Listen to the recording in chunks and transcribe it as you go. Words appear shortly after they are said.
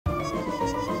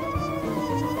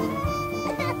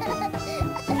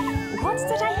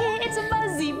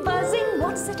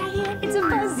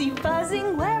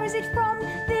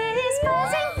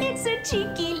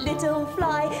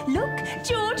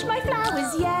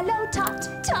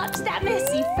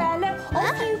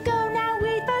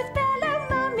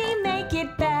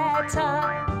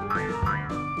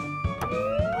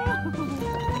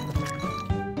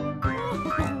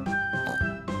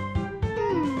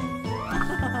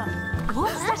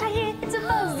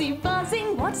fuzzy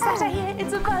buzzing. What's that I hear?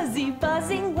 It's a fuzzy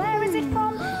buzzing. Where is it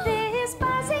from? This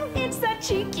buzzing, it's that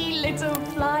cheeky little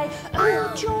fly.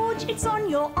 Oh, George, it's on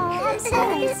your arm.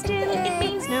 Stay still, it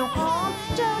means no harm.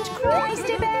 Don't cry,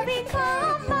 stay very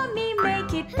calm. Mummy,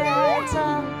 make it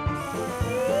better.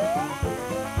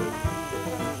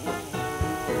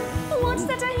 What's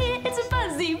that I hear? It's a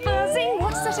fuzzy buzzing.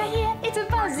 What's that I hear? It's a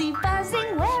fuzzy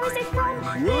buzzing. Where is it from?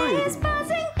 This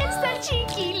buzzing, it's that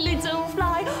cheeky little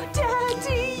fly.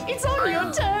 Daddy, it's on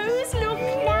your toes. Look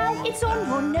now, it's on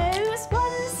your nose.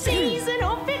 One season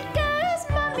off it goes.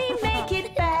 Mummy, make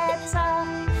it better.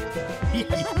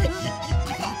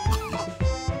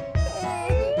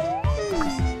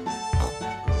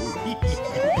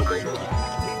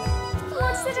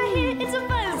 What's that I hear? It's a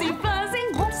fuzzy buzzing.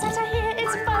 What's that I hear?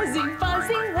 It's fuzzy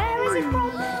buzzing. Where is it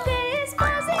from? This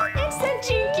buzzing, it's that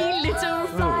cheeky little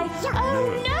fly. Oh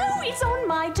no, it's on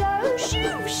my toe.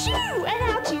 Shoo, shoo, and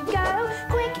out you go.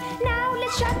 Quick, now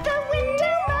let's shut the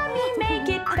window. Mummy, make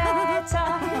it better.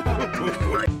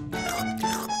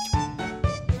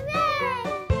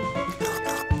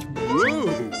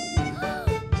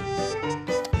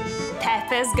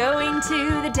 Peppa's going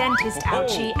to the dentist,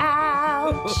 ouchie,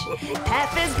 ouch.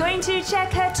 Peppa's going to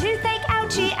check her toothache,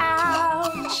 ouchie,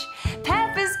 ouch.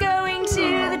 Peppa's going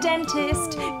to the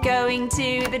dentist, going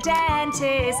to the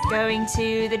dentist, going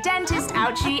to the dentist,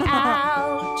 ouchie,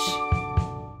 ouch.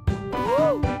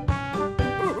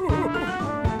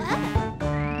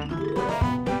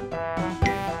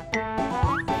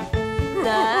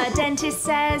 The dentist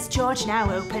says, George,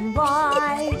 now open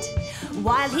wide,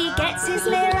 while he gets his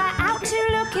mirror out to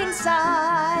look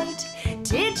inside.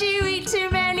 Did you eat too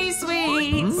many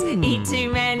sweets? Eat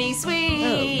too many sweets.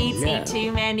 Oh, no. Eat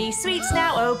too many sweets,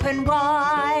 now open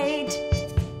wide.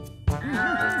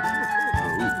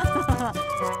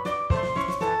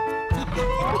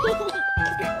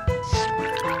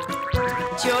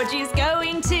 Georgie's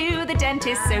going to the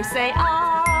dentist, so say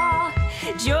ah.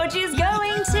 Georgie's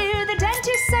going to the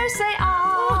dentist, so say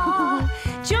ah.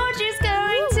 Georgie's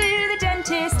going to the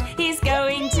dentist, he's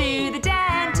going to the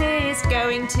dentist,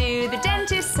 going to the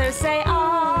dentist, so say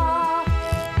ah.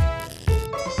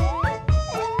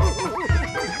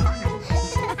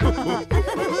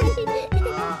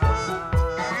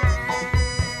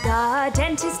 The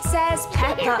dentist says,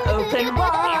 Peppa, open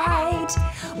wide,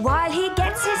 while he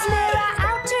gets his mirror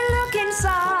out to look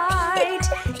inside.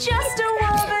 Just a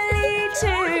wobbly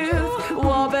tooth,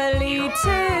 wobbly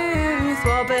tooth,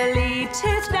 wobbly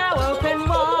tooth, now open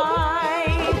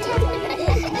wide.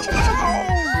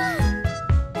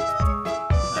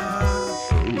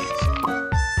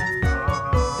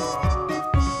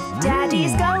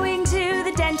 Daddy's going to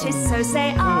the dentist, so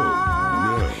say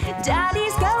ah.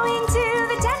 Daddy's going to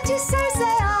the dentist, so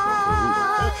say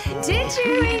ah. Did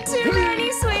you eat too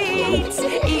many sweets?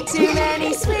 Eat too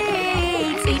many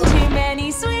sweets. Eat too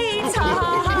many sweets. Ha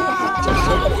ha ha.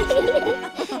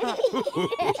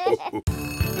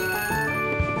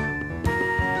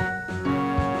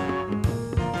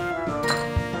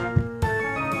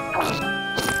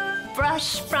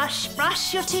 Brush, brush,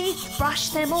 brush your teeth, brush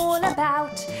them all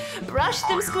about. Brush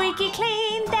them squeaky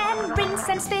clean, then rinse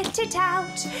and spit it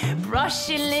out. Brush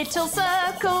in little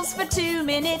circles for 2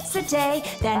 minutes a day.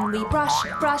 Then we brush,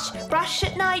 brush, brush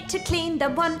at night to clean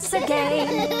them once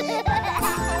again.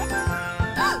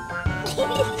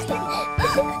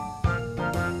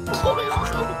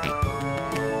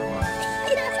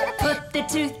 Put the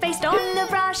toothpaste on the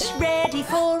brush, ready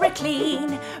for a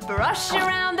clean. Brush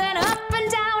around and up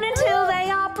and down until they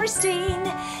are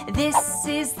pristine. This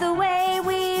is the way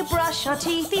we brush our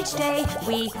teeth each day.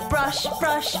 We brush,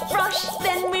 brush, brush,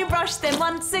 then we brush them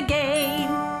once again.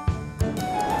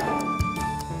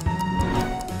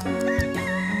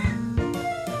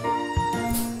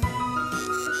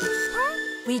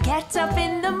 We get up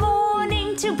in the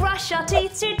morning to brush our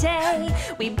teeth today.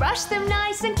 We brush them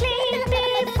nice and clean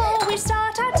before we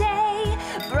start our day.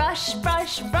 Brush,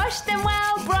 brush, brush them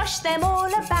well, brush them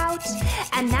all about.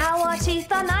 And now our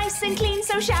teeth are nice and clean,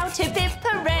 so shout hip hip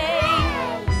hooray!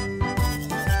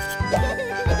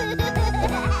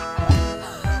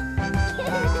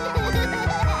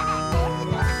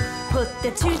 Put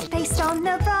the toothpaste on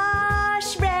the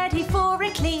brush, ready for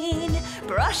a clean.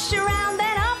 Brush around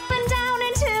then up and down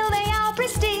until they are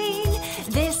pristine.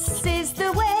 This is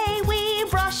the way we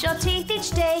brush our teeth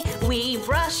each day. We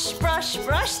brush, brush,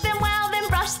 brush them well, then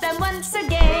brush them once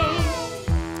again.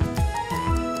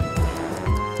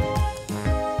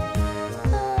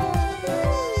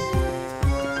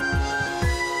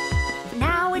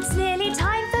 Now it's nearly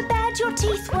time for bed, your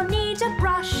teeth will need a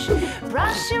brush.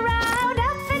 Brush around,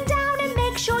 up and down, and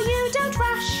make sure you don't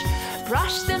rush.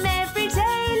 Brush them every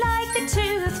day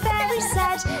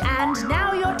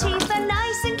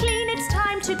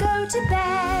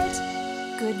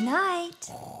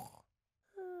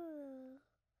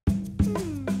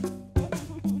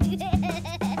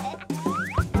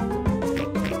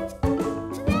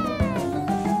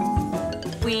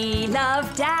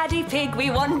Pig,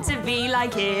 we want to be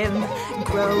like him.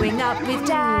 Growing up with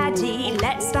Daddy,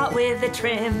 let's start with a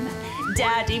trim.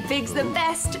 Daddy Pig's the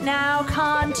best, now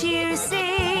can't you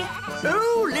see?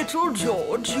 Oh, little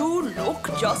George, you look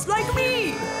just like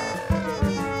me.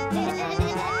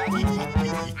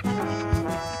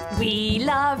 We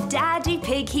love Daddy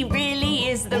Pig, he really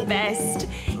is the best.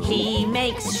 He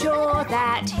makes sure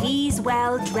that he's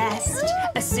well dressed.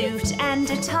 A suit and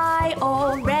a tie,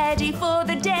 all ready for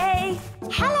the day.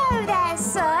 Hello there,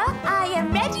 sir. I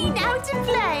am ready now to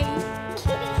play.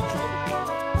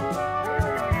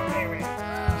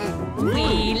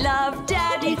 We love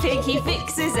Daddy Pig, he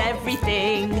fixes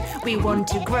everything. We want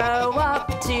to grow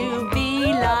up to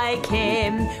be like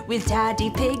him. With Daddy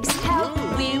Pig's help,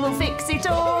 we will fix it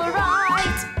all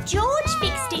right. George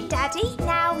fixed it, Daddy.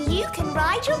 Now you can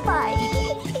ride your bike.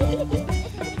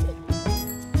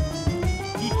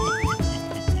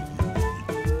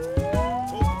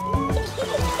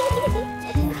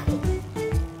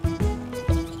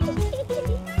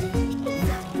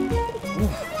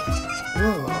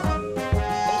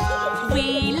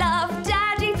 We love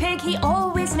Daddy Pig, he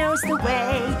always knows the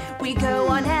way. We go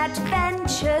on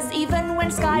adventures even when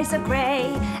skies are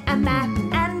grey. A map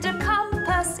and a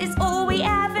compass is all we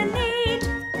ever need.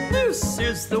 This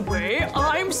is the way,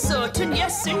 I'm certain,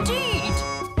 yes indeed.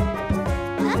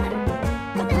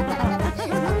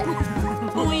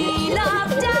 We love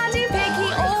Daddy Pig,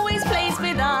 he always plays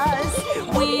with us.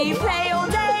 We play all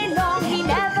day long, he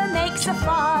never makes a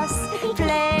fuss.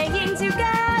 Playing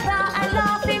together and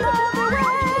laughing all the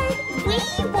way. We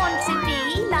want to be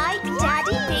like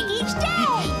Daddy Pig each day.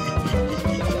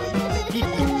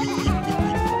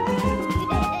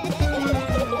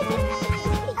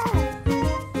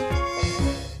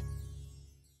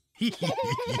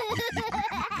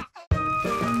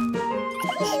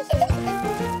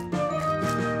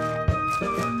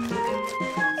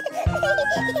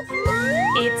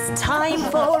 It's time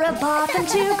for a bath and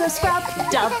to go scrub,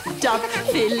 dub, dub.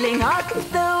 Filling up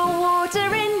the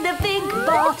water in the big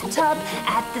bathtub.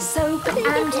 Add the soap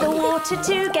and the water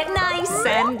to get nice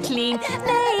and clean.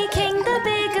 Making the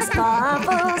biggest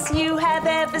bubbles you have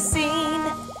ever seen.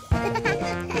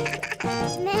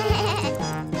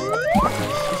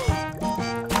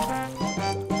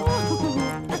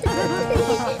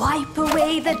 Wipe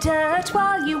away the dirt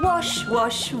while you wash,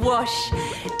 wash, wash.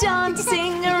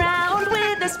 Dancing around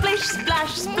with a splish,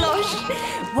 splash,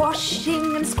 splosh.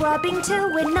 Washing and scrubbing till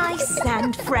we're nice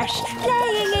and fresh.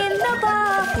 Playing in the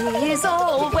bath is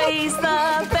always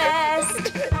the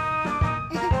best.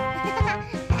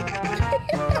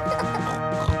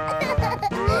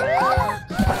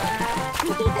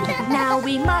 Now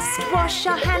we must wash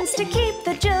our hands to keep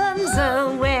the germs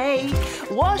away.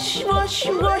 Wash, wash,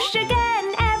 wash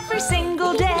again every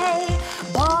single day.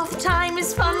 Bath time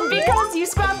is fun because you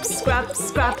scrub, scrub,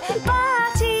 scrub.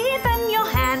 But even your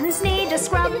hands need a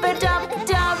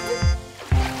scrub-a-dub-dub.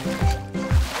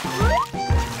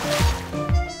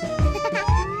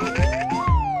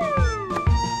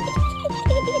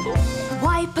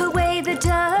 Wipe away the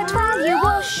dirt while you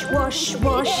wash, wash,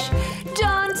 wash.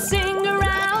 Dancing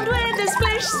around with a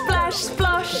splish, splash,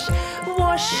 splosh.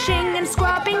 Washing and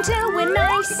scrubbing till we're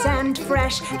nice and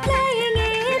fresh. Playing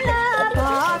in the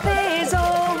bath is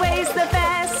always the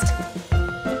best.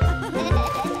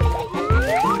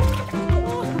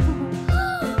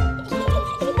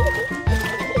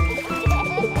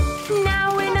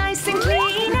 Now we're nice and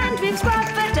clean and we've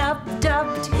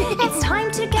scrub-a-dub-dubbed. It's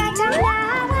time to get out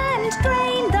now and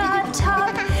drain the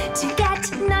tub. To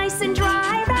get nice and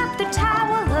dry, wrap the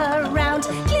towel around.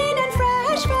 Clean and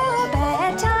fresh for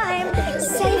bedtime,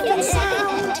 safe and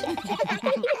sound.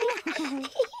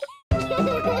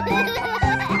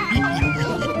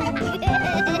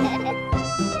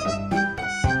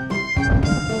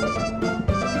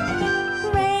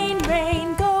 Rain,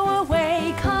 rain, go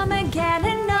away, come again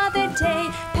another day.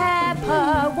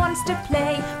 Peppa wants to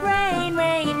play. Rain,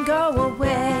 rain, go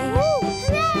away.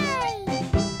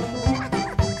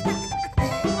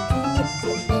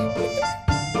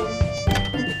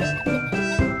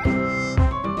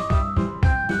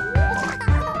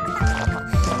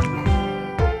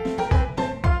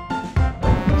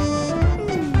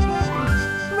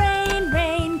 Rain,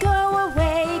 rain, go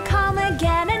away, come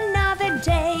again another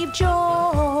day.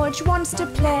 George wants to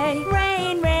play.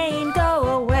 Rain, rain, go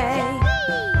away.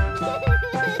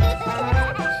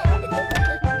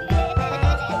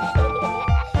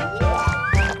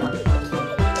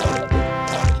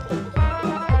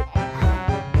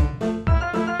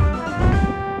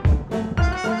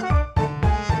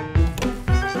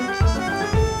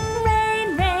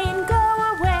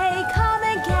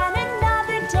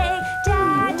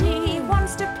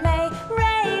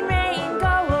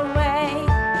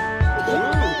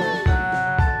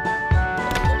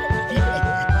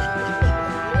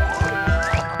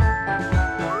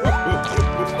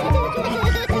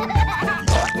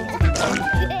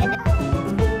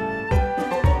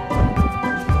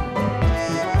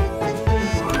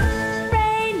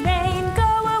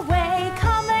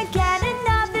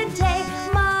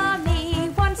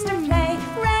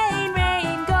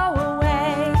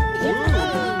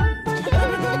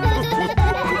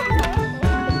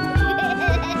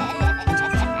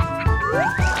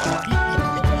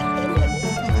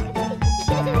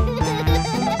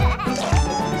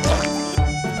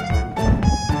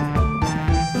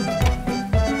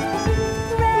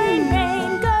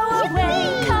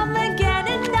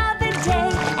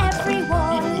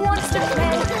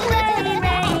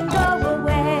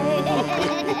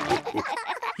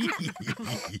 There's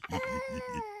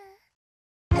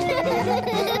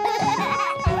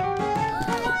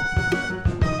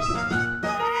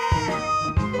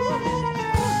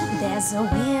a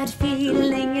weird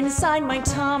feeling inside my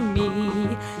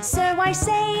tummy, so I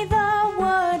say the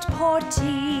word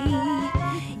potty.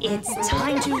 It's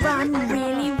time to run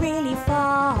really, really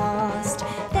fast,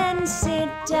 then sit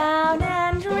down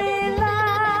and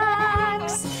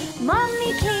relax.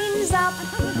 Mummy cleans up,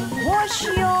 wash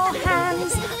your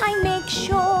hands. I make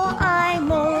sure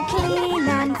I'm all clean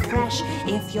and fresh.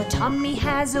 If your tummy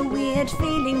has a weird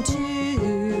feeling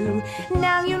too,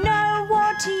 now you know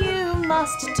what you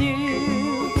must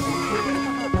do.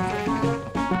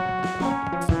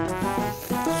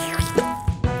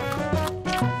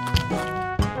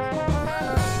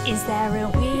 Is there a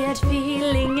weird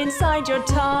feeling inside your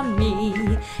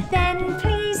tummy? Then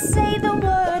please say the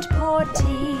word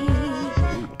potty.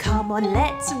 Come on,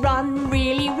 let's run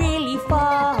really, really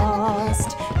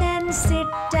fast. Then sit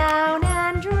down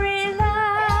and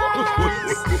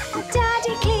relax.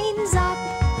 Daddy cleans up,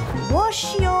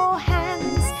 wash your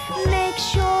hands. Make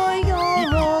sure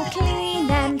you're all clean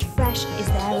and fresh. Is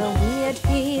there a weird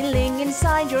feeling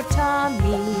inside your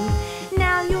tummy?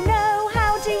 Now you know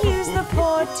how to use the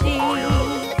potty.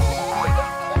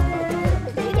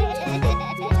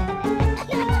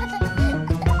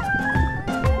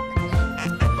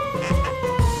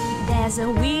 There's a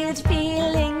weird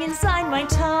feeling inside my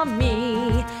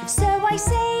tummy, so I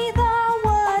say the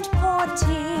word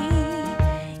potty.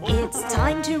 It's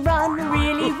time to run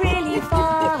really, really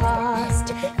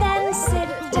fast, then sit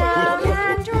down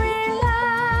and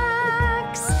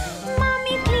relax.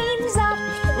 Mummy cleans up,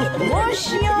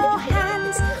 wash your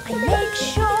hands. I make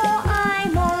sure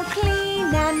I'm all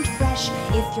clean and fresh.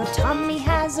 If your tummy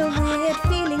has a weird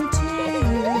feeling too,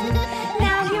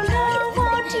 now you know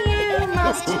what you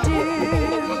must do.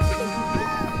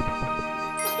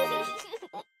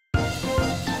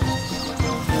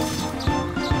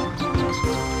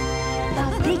 The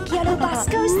big yellow bus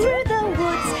goes through the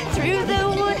woods, through the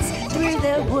woods, through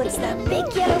the woods. The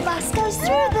big yellow bus goes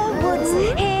through the woods.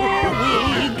 Here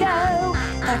we go.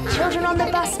 The children on the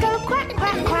bus go quack,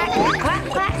 quack, quack, quack,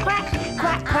 quack, quack,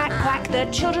 quack, quack, quack. The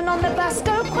children on the bus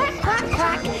go quack, quack,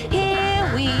 quack. Here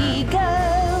we go.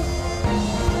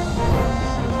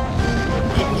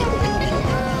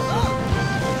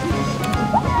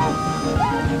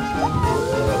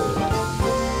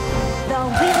 The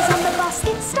wheels on the bus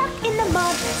get stuck in the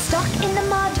mud, stuck in the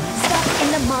mud, stuck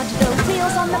in the mud. The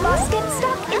wheels on the bus get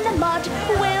stuck in the mud.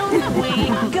 Will we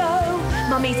go?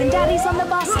 Mummies and daddies on the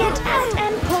bus get out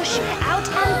and push, out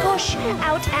and push,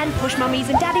 out and push. Mummies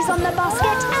and daddies on the bus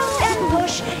get out and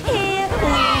push. Here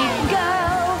we go.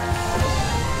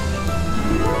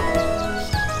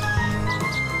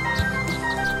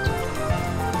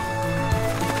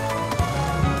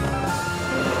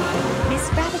 Miss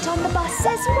Rabbit on the bus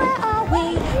says, where are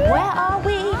we? Where are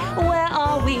we? Where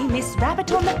are we? Miss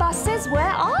Rabbit on the bus says, where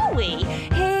are we?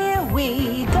 Here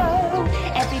we go.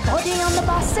 Everybody on the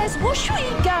bus says, whoosh we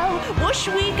go, whoosh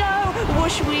we go,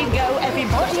 whoosh we go.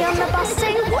 Everybody on the bus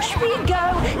say, whoosh we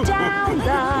go, down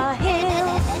the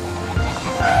hill.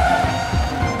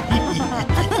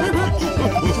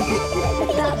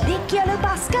 The big yellow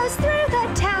bus goes through the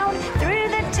town, through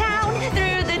the town,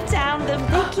 through the town. The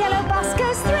big yellow bus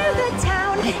goes through the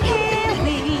town. Here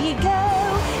we go.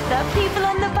 The people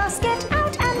on the bus get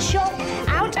out and shop,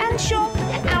 out and shop,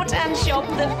 out and shop.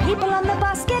 The people on the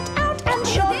bus get out and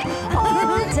shop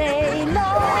all day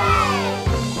long.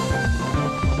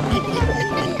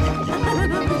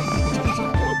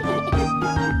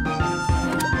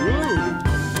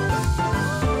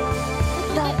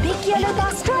 The big yellow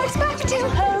bus drives back to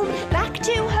home, back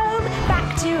to home,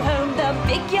 back to home. The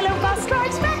big yellow bus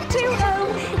drives back to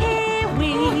home. Here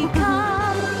we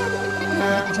come.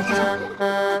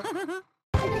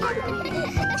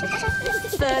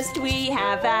 First we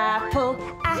have apple,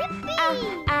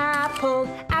 apple,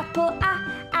 apple,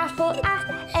 apple,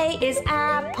 A is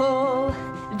apple.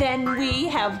 Then we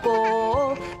have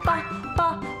ball, ball,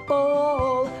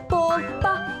 ball, ball,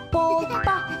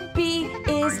 B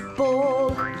is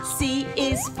ball. C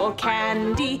is for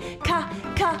candy,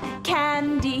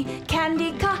 candy,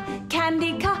 candy,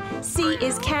 candy, C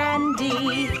is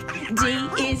candy. D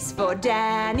is for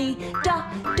Danny,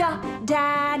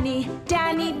 Danny,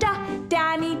 Danny,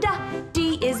 Danny,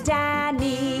 D is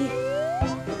Danny.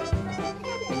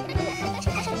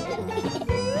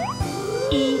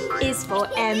 E is for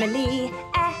Emily,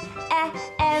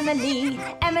 Emily,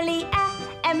 Emily,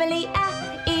 Emily,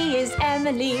 E is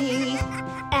Emily.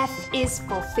 F is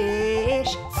for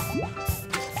fish,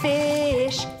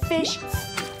 fish, fish,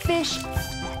 fish.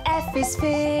 F is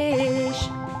fish.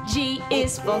 G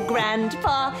is for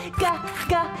grandpa.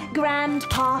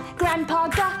 Grandpa. Grandpa,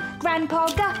 grandpa,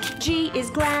 G is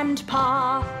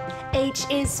grandpa. H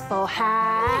is for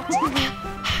hat.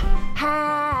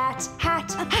 Hat.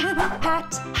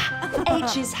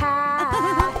 H is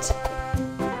hat.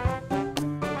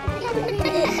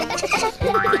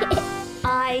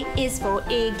 I is for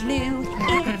igloo.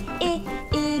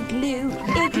 Igloo.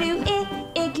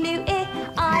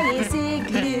 I is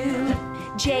igloo.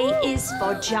 J is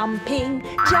for jumping.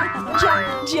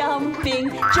 Jumping.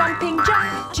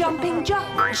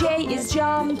 J is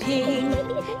jumping.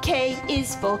 K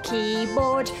is for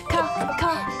keyboard.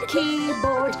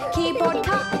 Keyboard.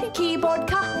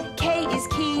 K is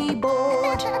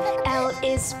keyboard. L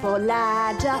is for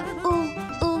ladder.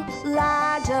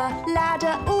 Ladder.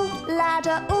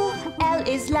 L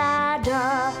is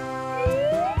ladder.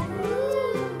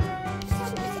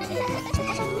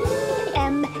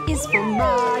 M is for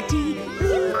Mardy.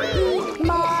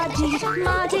 Mardy.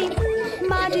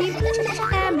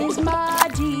 M is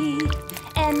Mardy.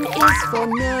 N is for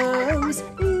nose.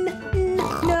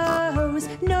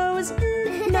 Nose.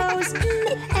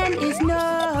 N is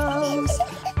nose.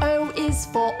 O is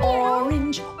for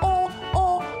orange. Orange.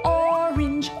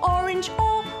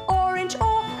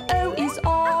 O is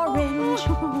orange.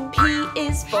 P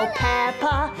is for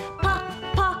Peppa.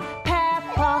 Peppa.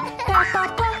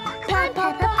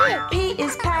 P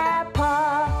is Peppa.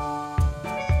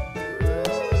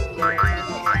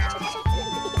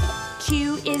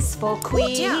 Q is for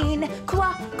queen.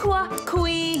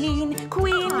 Queen.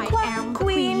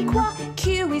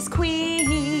 Q is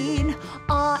queen.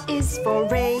 R is for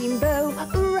rainbow.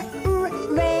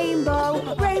 Rainbow.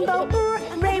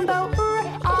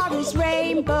 R is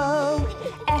rainbow.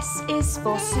 S is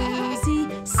for Susie.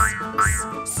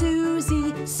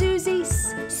 Susie.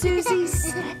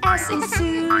 S is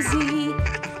Susie.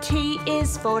 T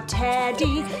is for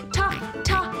Teddy.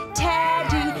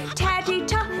 Teddy.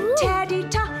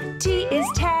 T is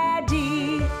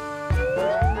Teddy.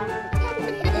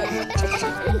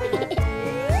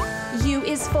 U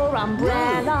is for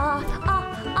umbrella.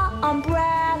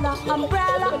 Umbrella.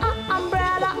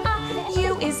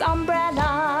 U is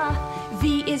umbrella.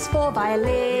 V is for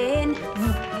violin.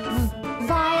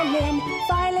 Violin.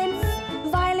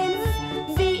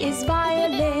 V is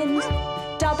violin.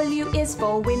 W is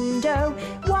for window.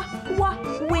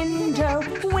 Window.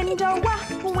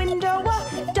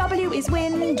 W is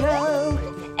window.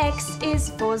 X is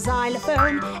for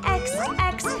xylophone. X.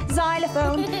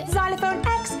 Xylophone.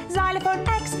 X.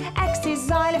 X is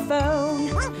xylophone.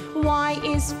 Y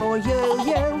is for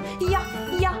yo-yo.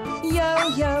 Yo-yo.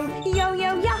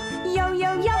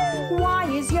 Y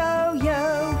is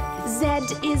yo-yo. Z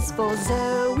is for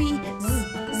Zoe.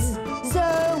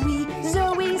 Zoe. Z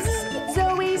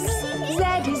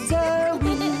is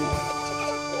Zoe.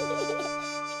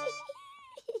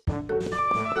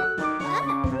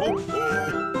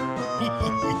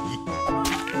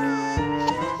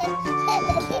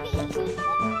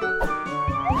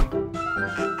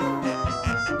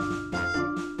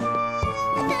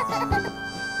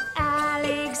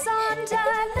 Alexander,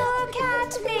 look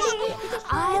at me.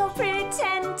 I'll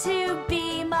pretend to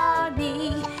be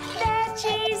mommy.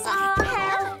 Veggies are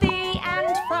healthy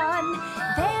and fun.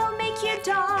 They'll make you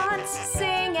dance,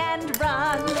 sing and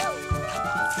run.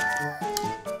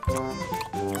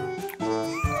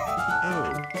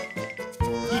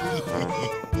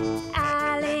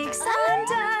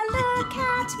 Alexander, look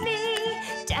at me.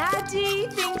 Daddy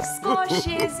thinks squash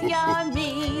is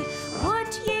yummy.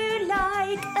 Would you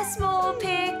like a small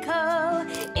pickle?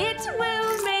 It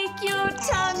will make your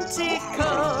tongue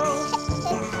tickle.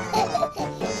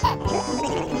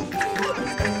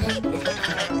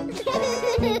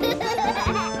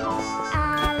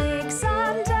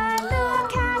 Alexander,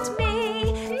 look at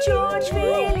me. George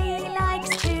really likes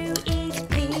to eat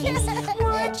beans.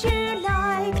 Would you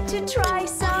like to try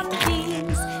some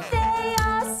beans? They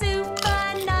are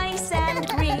super nice and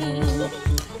green.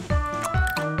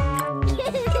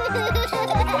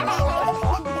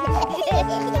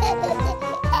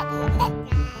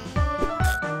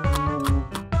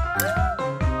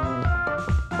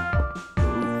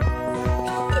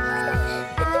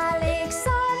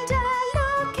 Alexander,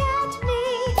 look at me.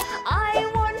 I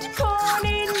want corn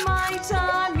in my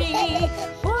tummy.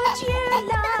 Would you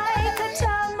like a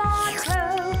tomato?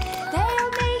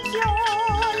 They'll make your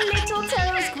little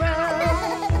toes grow.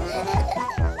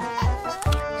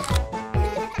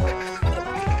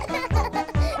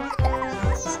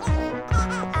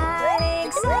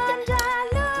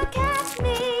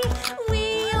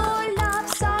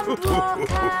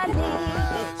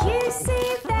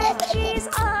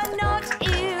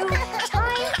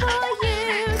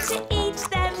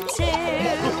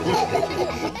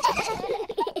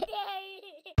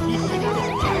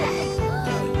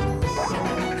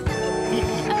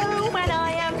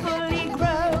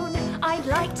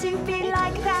 to be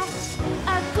like that.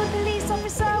 A good police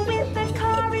officer with a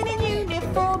car in a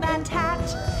uniform and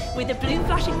hat, with a blue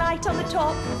flashing light on the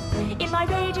top. In my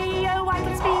radio I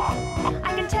can speak.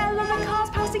 I can tell all the cars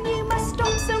passing you must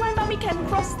stop so my mummy can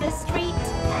cross the street.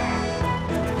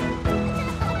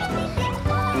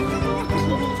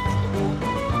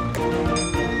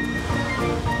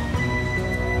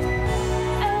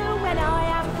 Oh, when I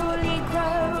am fully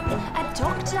grown, a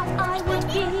doctor I would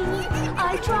be.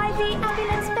 I drive the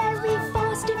ambulance very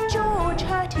fast if George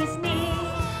hurt his knee.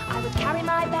 I would carry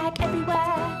my bag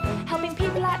everywhere, helping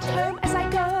people at home as I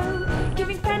go,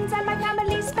 giving friends and my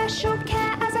family special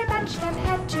care as I match them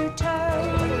head to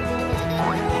toe.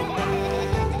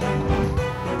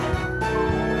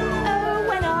 Oh,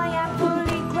 when I am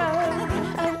fully grown,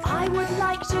 oh, I would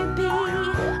like to be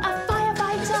a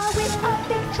firefighter with a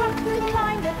big truck who'd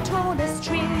climb the tallest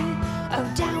tree. Oh,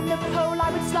 down the pole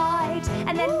I would slide,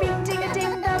 and then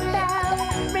ring-ding-a-ding the bell,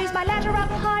 raise my ladder up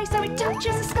high so it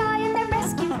touches the sky, and then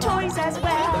rescue toys as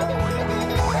well.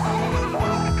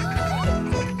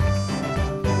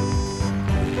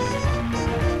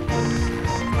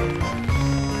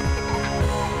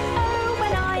 Oh,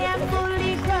 when I am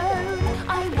fully grown,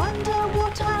 I wonder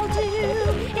what I'll do.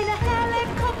 In a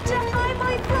helicopter I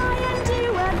might fly and do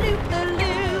a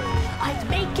loop-the-loop. I'd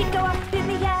make it go up in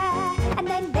the air, and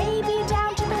then maybe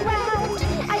down to the ground.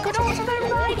 I could also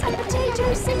ride a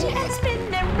potato city and spin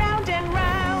them round and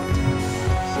round.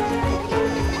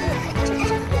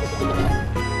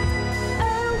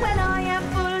 Oh, when I am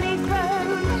fully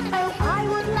grown, oh, I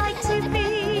would like to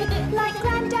be like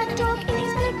Grandad Dog in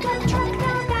his pickup truck.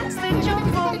 Now that's the job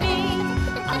for me.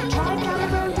 I'll drive down the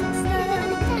road in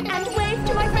snow and wave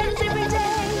to my friends every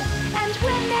day. And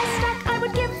when they're stuck, I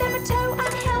would give them a tow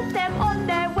and help them on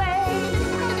their way.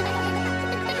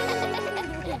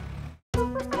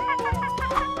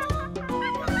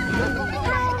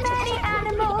 How many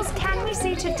animals can we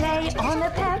see today on a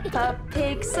Peppa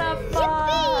Pig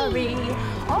safari?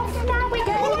 Off now we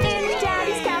go in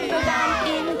Daddy's camper van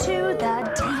into the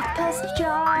deepest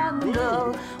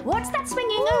jungle. What's that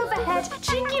swinging overhead?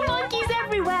 Cheeky monkeys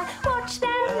everywhere. Watch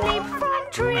them leap from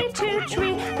tree to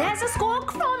tree. There's a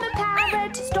squawk from a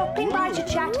parrot stopping by to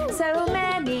chat. So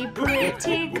many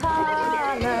pretty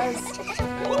colours.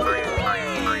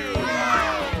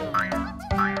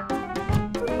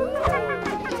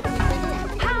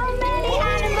 How many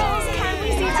animals can we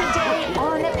see today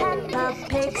on a Peppa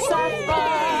Pig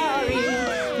safari?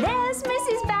 There's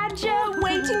Mrs. Badger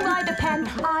waiting by the pen.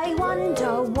 I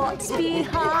wonder what's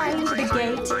behind the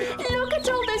gate. Look at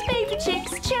all those baby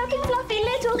chicks chirping fluffy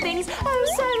little things. Oh,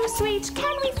 so sweet.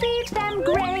 Can we feed them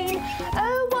grain?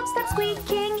 Oh, what's that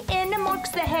squeaking in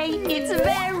amongst the hay? It's a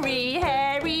very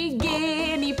hairy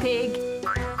guinea pig.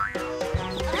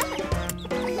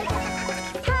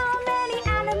 How many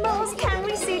animals can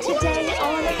we see today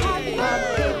on a Peppa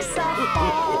Pig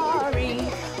safari?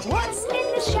 What's in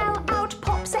the shell? Out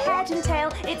pops a head and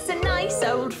tail. It's a nice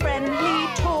old friendly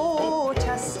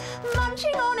tortoise,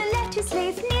 munching on a lettuce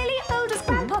leaf, nearly old as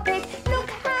Grandpa Pig. Look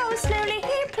how slowly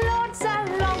he plods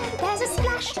along. There's a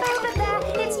splash over there.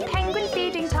 It's penguin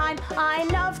feeding time. I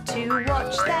love to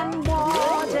watch them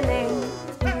waddling.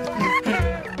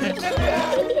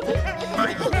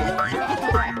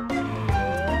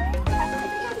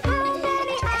 How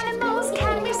many animals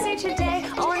can we see today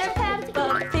on a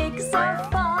Peppa Pig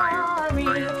safari?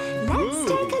 Let's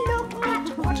take a look at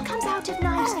what comes out at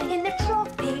night in the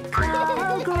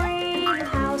tropical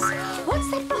greenhouse. What's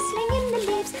that rustling in the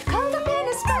leaves, curled up in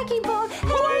a spiky ball? Hey,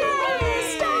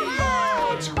 Mr.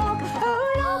 Hedgehog! Oh,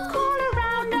 look all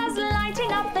around us,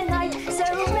 lighting up the night. So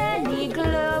many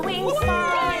glowing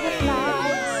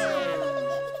fireflies.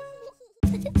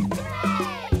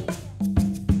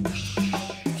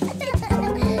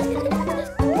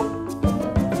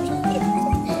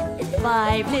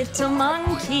 5 little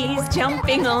monkeys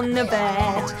jumping on the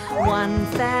bed. One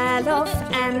fell off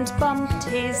and bumped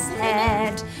his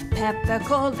head. Peppa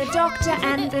called the doctor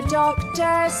and the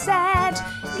doctor said,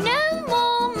 No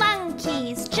more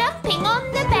monkeys jumping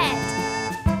on the bed.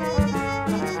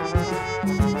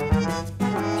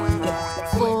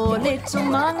 4 little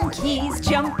monkeys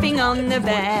jumping on the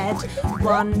bed.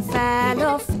 One fell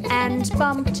off and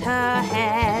bumped her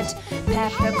head.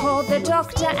 Peppa called the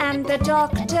doctor and the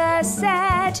doctor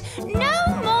said,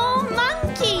 No more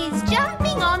monkeys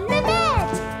jumping on the bed.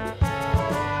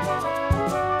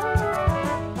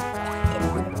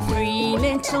 3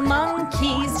 little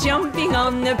monkeys jumping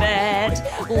on the bed.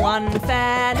 One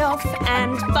fell off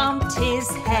and bumped his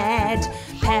head.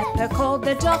 Peppa called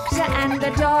the doctor and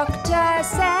the doctor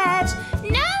said,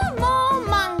 No more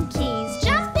monkeys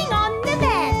jumping on the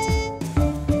bed.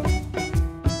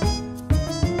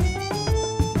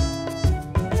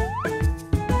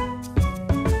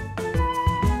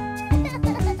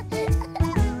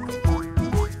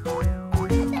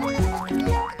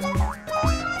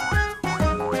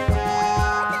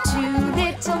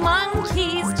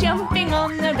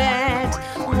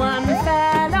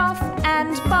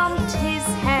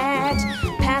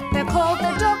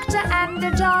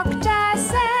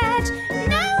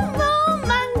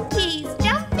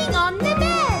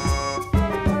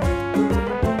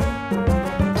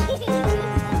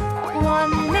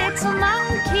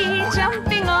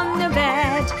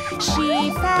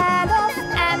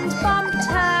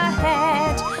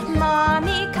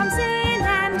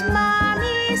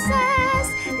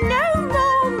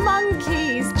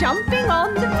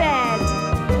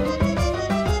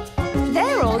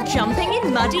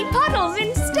 muddy puddles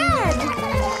instead.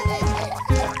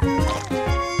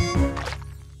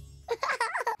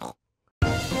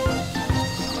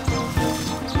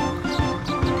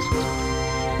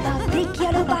 The big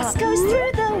yellow bus goes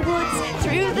through the woods,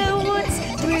 through the woods,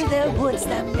 through the woods.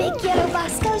 The big yellow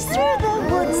bus goes through the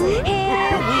woods.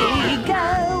 Here we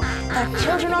go. The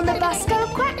children on the bus go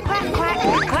quack, quack, quack,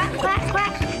 quack, quack,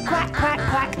 quack, quack, quack,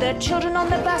 quack. The children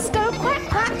on the bus go quack,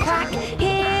 quack, quack.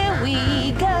 Here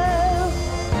we go.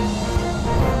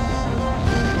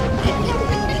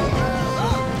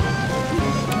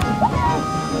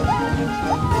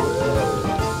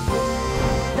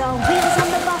 The wheels on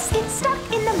the bus get stuck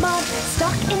in the mud,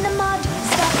 stuck in the mud,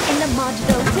 stuck in the mud.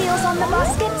 The wheels on the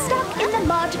bus get stuck in the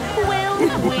mud. Will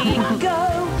we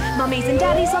go? Mummies and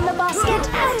daddies on the bus get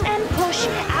out and push,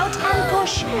 out and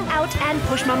push, out and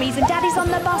push. Mummies and daddies on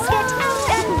the bus get out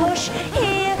and push.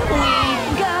 Here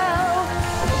we go.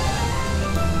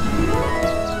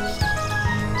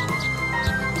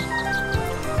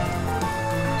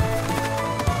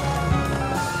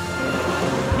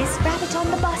 Miss Rabbit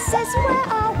on the bus says, where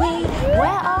are we?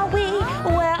 Where are we?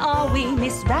 Where are we?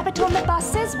 Miss Rabbit on the bus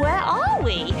says, where are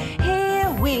we? Here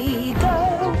we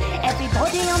go.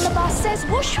 Everybody on the bus says,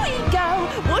 whoosh we go,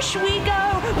 whoosh we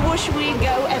go, whoosh we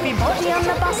go. Everybody on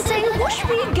the bus say, whoosh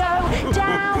we go,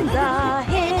 down the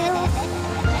hill.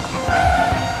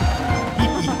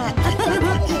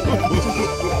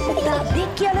 The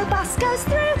big yellow bus goes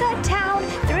through the town,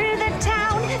 through the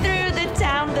town, through the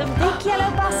town. The big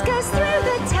yellow bus goes through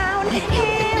the town.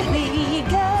 Here we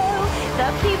go.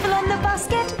 The people on the bus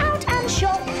get out and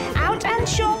shop, out and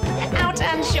shop, out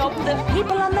and shop. The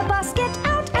people on the bus get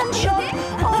out and shop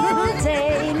all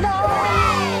day long.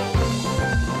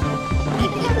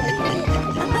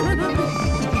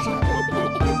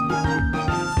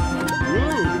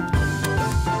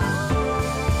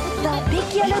 The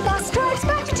big yellow bus drives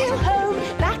back to home,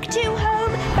 back to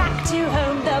home, back to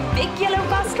home. The big yellow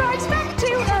bus drives back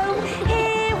to home.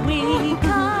 Here we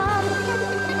come.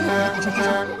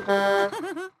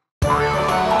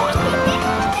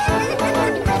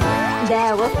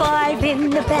 There were 5 in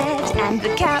the bed, and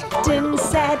the captain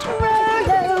said, roll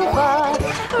over,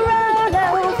 roll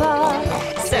over.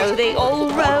 So they all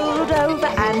rolled over,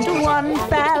 and one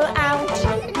fell out.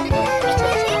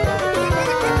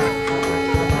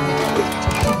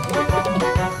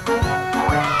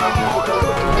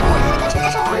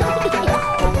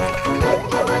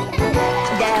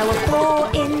 There were 4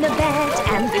 in the bed,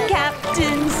 and the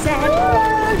captain said,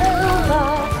 roll over,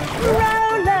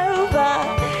 roll over.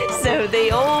 So they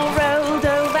all rolled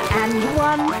over, and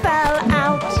one fell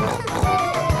out.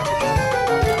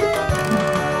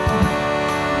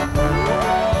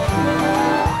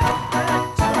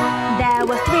 There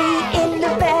were 3 in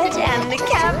the bed, and the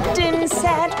captain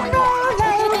said, roll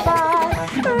over,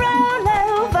 roll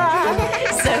over.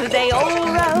 So they all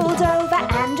rolled over,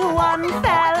 and one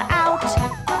fell out.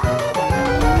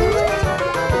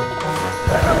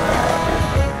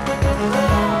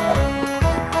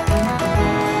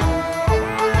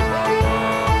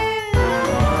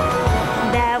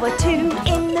 There were 2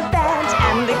 in the bed,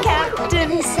 and the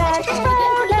captain said,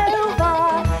 roll over,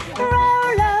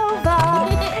 roll over.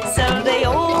 So they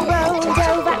all rolled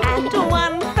over, and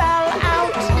one fell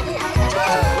out.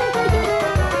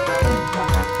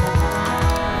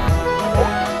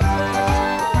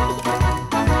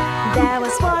 There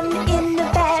was 1 in the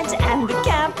bed, and the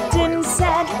captain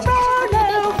said, roll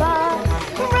over,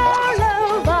 roll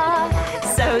over.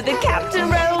 So the captain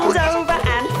rolled over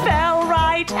and fell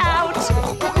right out.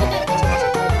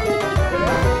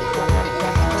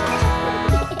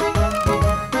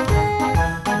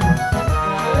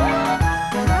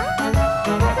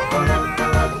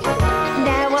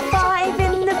 There were 5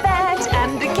 in the bed,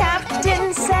 and the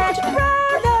captain said,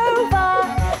 roll over,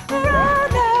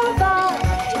 roll over.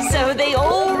 So they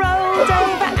all rolled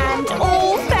over and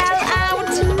all fell out.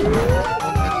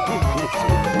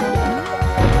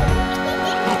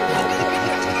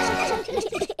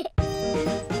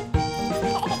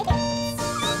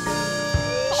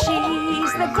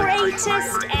 She's the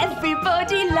greatest,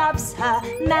 everybody loves her.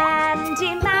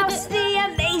 Mandy Mouse, the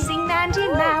amazing Mandy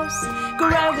Mouse.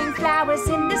 Growing flowers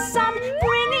in the sun,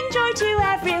 bringing joy to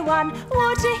everyone.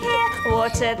 Water here,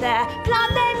 water there,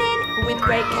 plant them in with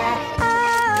great care.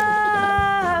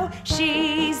 Oh,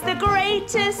 she's the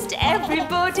greatest,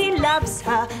 everybody loves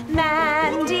her.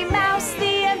 Mandy Mouse,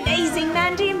 the amazing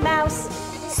Mandy Mouse.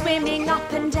 Swimming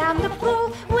up and down the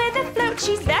pool with a float,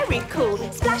 she's very cool.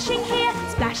 Splashing here,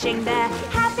 splashing there,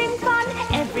 having fun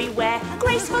everywhere.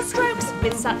 Graceful strokes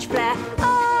with such flair.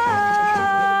 Oh,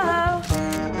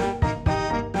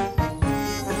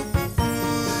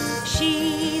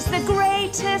 she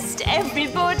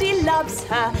everybody loves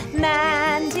her.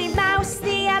 Mandy Mouse,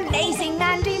 the amazing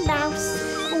Mandy Mouse.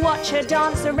 Watch her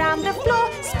dance around the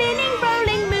floor, spinning,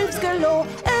 rolling moves galore.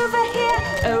 Over here,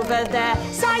 over there,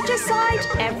 side to side,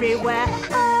 everywhere.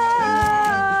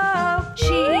 Oh,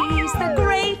 she's the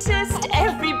greatest,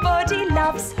 everybody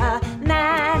loves her.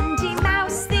 Mandy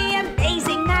Mouse, the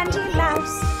amazing Mandy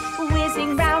Mouse.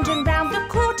 Whizzing round and round the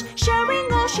court,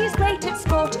 showing all she's great at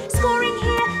sport. Scoring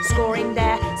here, scoring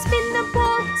there, spin the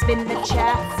ball, spin the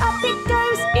chair. Up it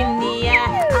goes in the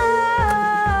air. Oh.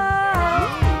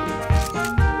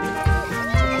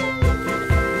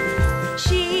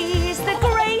 She's the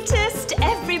greatest,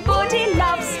 everybody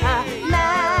loves her.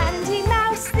 Mandy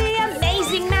Mouse, the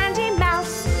amazing Mandy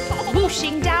Mouse.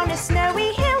 Whooshing down a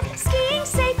snowy hill, skiing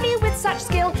safely with such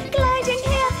skill. Gliding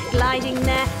here, gliding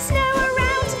there, snow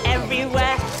around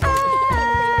everywhere.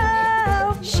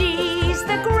 Oh, she's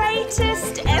the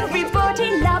greatest,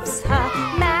 everybody loves her.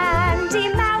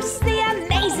 Mandy Mouse, the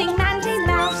amazing Mandy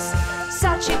Mouse.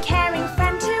 Such a caring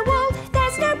friend to all,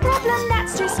 there's no problem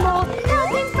that's too small.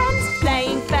 Helping friends,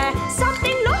 playing fair,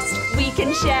 something lost we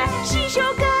can share. She's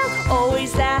your girl,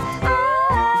 always there. Oh.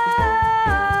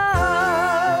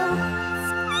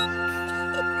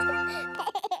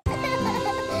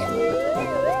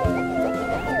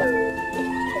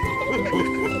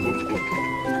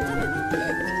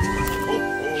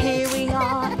 Here we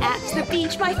are at the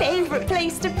beach, my favourite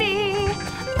place to be.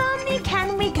 Mummy,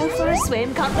 can we go for a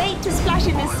swim? Can't wait to splash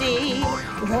in the sea.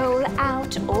 Roll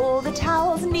out all the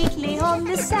towels neatly on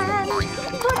the sand.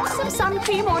 Put some sun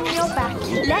cream on your back,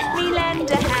 let me lend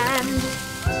a hand.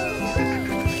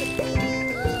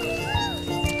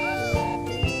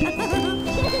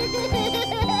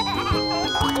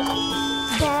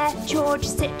 There, George,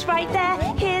 sit right there.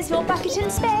 Here's your bucket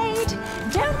and spade.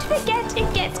 Don't forget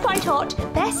it gets quite hot,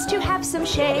 best to have some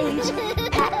shade.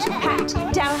 Pat, pat,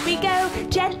 down we go,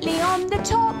 gently on the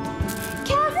top.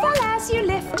 Careful as you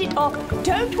lift it off,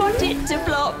 don't want it to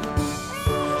flop.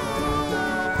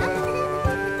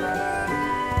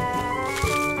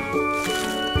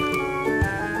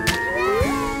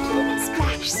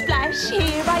 Splash, splash,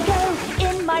 here I go,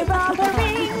 in my rubber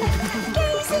ring.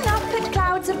 Gazing up at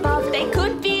clouds above, they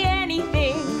could be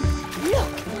anything.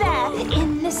 Look there,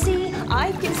 in the sea,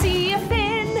 I can see a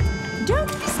fin. Don't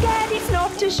be scared, it's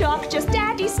not a shark, just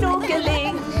Daddy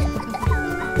snorkeling.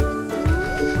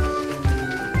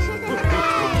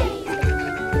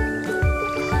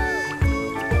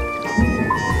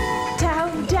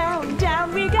 Down, down,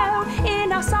 down we go,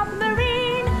 in our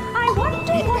submarine. I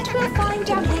wonder what we'll find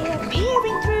down here,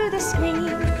 peering through the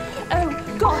screen. Oh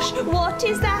gosh, what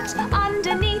is that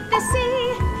underneath the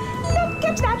sea? Look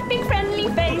at that big friendly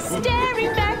face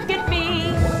staring back at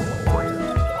me.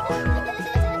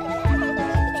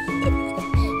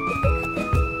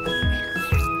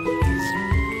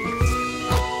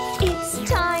 It's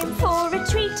time for a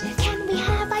treat. Can we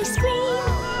have ice cream?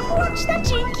 Watch that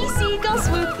cheeky seagull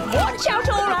swoop. Watch out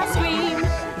or I'll scream.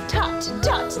 Tut,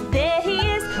 tut, there he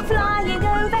is, flying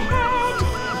overhead.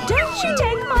 Don't you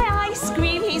take my ice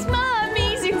cream, he's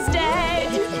Mummy's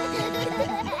instead.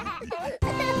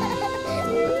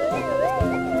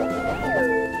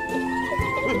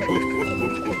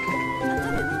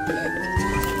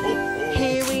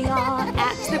 Here we are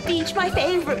at the beach, my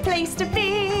favourite place to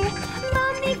be.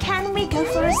 Mummy, can we go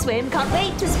for a swim? Can't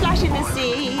wait to splash in the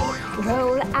sea.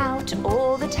 Roll out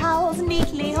all the towels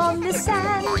neatly on the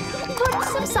sand. Put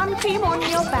some sun cream on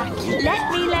your back,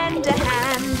 let me lend a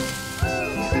hand.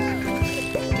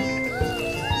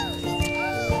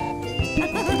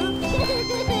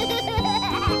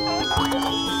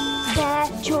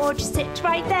 There, George, sit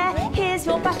right there. Here's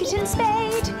your bucket and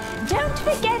spade. Don't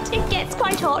forget it gets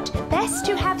quite hot, best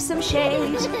to have some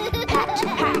shade. Pat,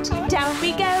 pat, down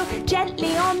we go,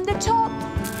 gently on the top.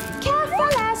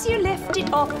 Careful as you lift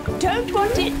it off, don't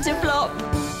want it to flop.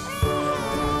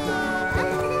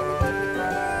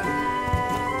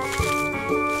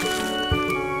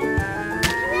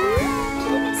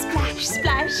 Splash,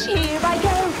 splash, here I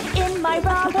go, in my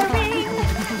rubber ring.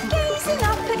 Gazing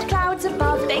up at clouds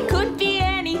above, they could be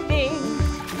anything.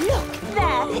 Look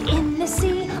there, in the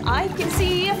sea, I can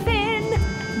see a fin.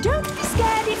 Don't be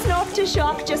scared, it's not a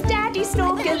shark, just Daddy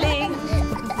snorkeling.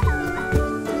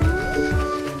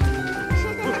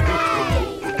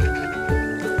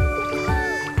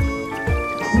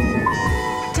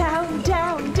 Down,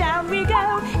 down, down we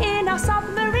go, in our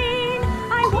submarine.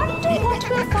 I wonder what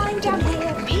we'll find down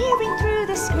here, peering through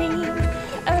the screen.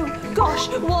 Oh gosh,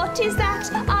 what is that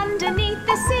underneath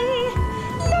the sea?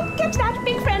 Look at that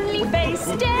big friendly face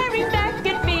staring back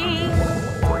at me.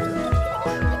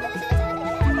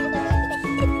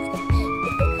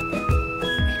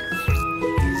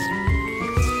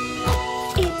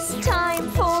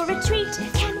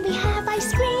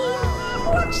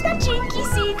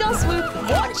 swoop,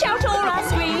 watch out or I'll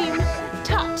scream.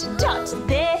 Tut, tut,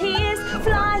 there he is,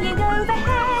 flying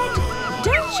overhead.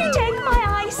 Don't you take my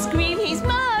ice cream, he's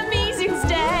Mummy's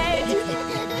instead.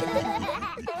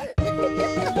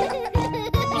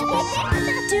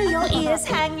 Do your ears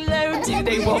hang low? Do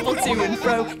they wobble to and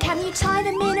fro? Can you tie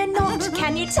them in a knot?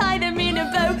 Can you tie them in a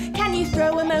bow? Can you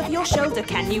throw them over your shoulder?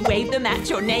 Can you wave them at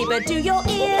your neighbour? Do your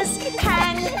ears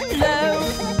hang low?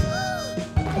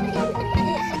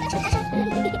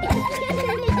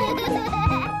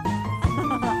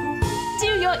 Do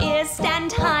your ears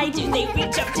stand high? Do they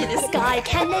reach up to the sky?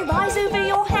 Can they rise over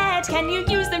your head? Can you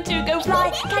use them to go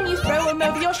fly? Can you throw them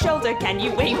over your shoulder? Can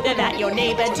you wave them at your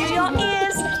neighbour? Do your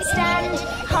ears stand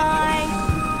high?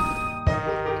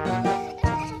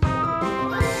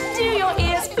 Do your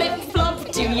ears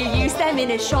flip-flop? Do you use them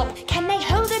in a shop? Can they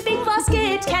hold a big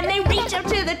basket? Can they reach up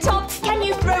to the top? Can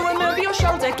you throw them over your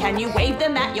shoulder? Can you wave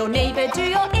them at your neighbour? Do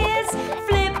your ears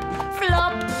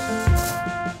flip-flop?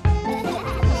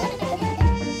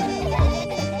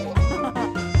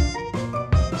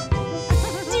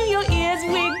 Do your ears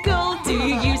wiggle? Do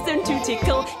you use them to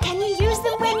tickle? Can you use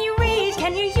them when you read?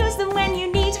 Can you use them when you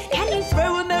need? Can you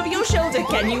throw them over your shoulder?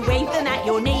 Can you wave them at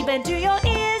your neighbour? Do your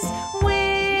ears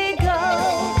wiggle?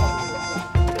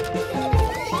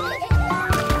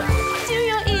 Do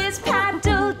your ears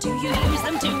paddle? Do you use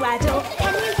them to waddle?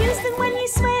 Can you use them when you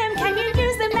swim? Can you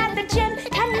use them at the gym?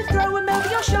 Can you throw them over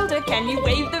your shoulder? Can you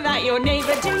wave them at your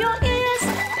neighbour? Do your ears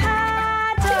paddle?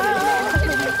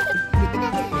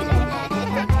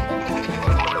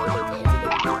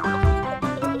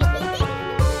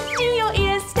 Do your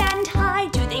ears stand high?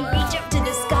 Do they reach up to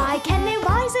the sky? Can they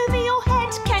rise over your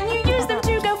head? Can you use them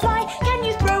to go fly? Can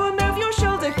you throw them over your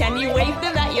shoulder? Can you wave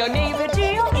them at your neighbour? Do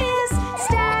your ears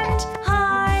stand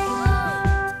high?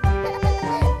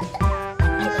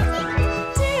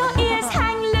 Do your ears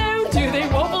hang low? Do they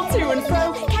wobble to and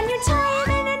fro? Can you tie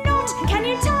them in a knot? Can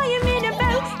you tie them in a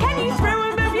bow? Can you throw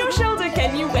them over your shoulder?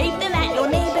 Can you wave them at your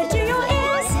neighbour? Do your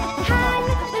ears hang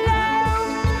low?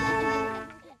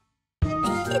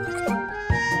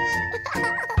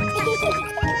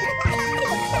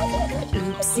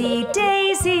 Oopsie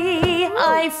daisy,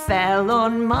 I fell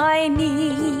on my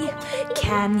knee.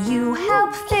 Can you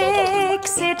help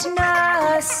fix it,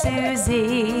 Nurse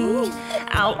Susie?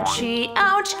 Ouchie,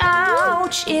 ouch,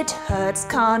 ouch, it hurts,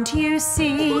 can't you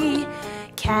see?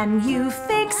 Can you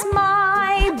fix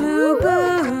my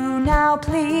boo-boo now,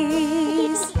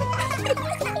 please?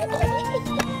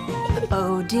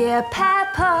 Oh dear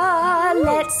Peppa,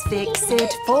 let's fix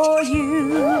it for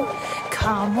you.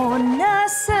 Come on,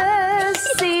 nurses,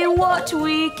 see what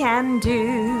we can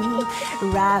do.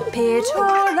 Wrap it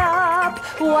all up,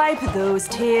 wipe those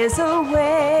tears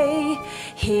away.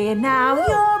 Here now,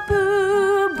 your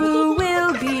boo-boo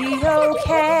will be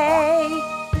okay.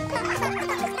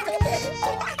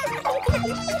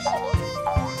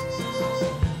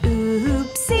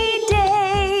 Oopsie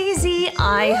daisy,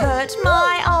 I hurt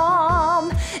my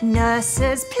arm.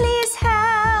 Nurses, please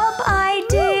help, I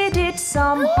did it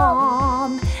some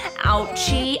harm.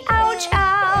 Ouchie, ouch,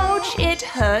 ouch, it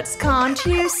hurts, can't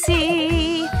you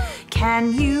see?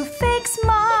 Can you fix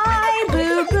my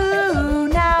boo-boo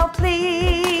now,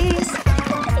 please?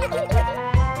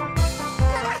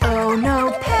 Oh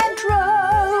no,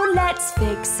 Pedro, let's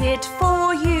fix it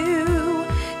for you.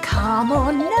 Come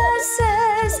on,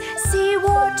 nurses, see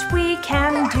what we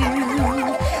can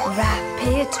do. Wrap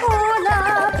it all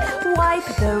up,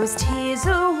 wipe those tears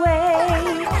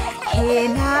away. Here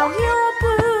now, your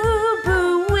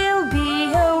boo-boo will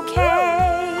be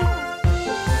okay.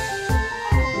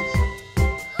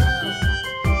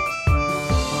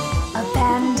 A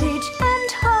bandage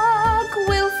and hug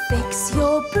will fix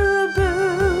your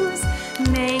boo-boos.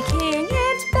 Making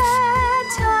it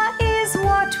better is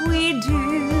what we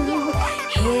do.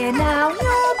 Here now,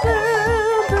 your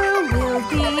boo-boo will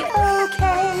be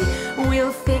okay.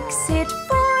 We'll fix it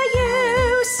for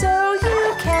you so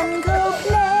you can go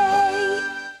play.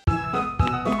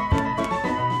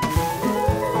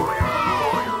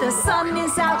 The sun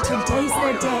is out, today's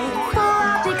the day for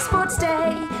our big sports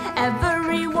day.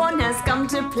 Everyone has come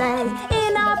to play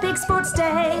in our big sports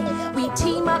day. We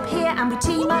team up here and we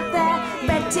team up there.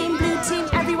 Red team, blue team,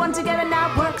 everyone together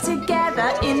now. Work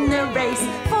together in the race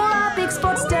for our big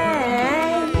sports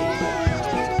day.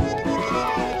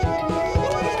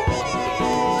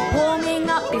 Warming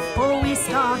up before we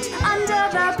start under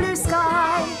the blue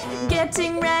sky.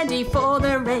 Getting ready for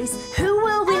the race. Who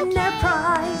will win the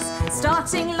prize?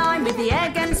 Starting line with the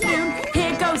egg and spoon.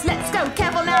 Here goes, let's go.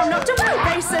 Careful now not to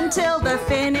race until the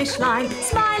finish line.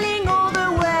 Smiling all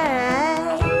the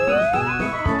way.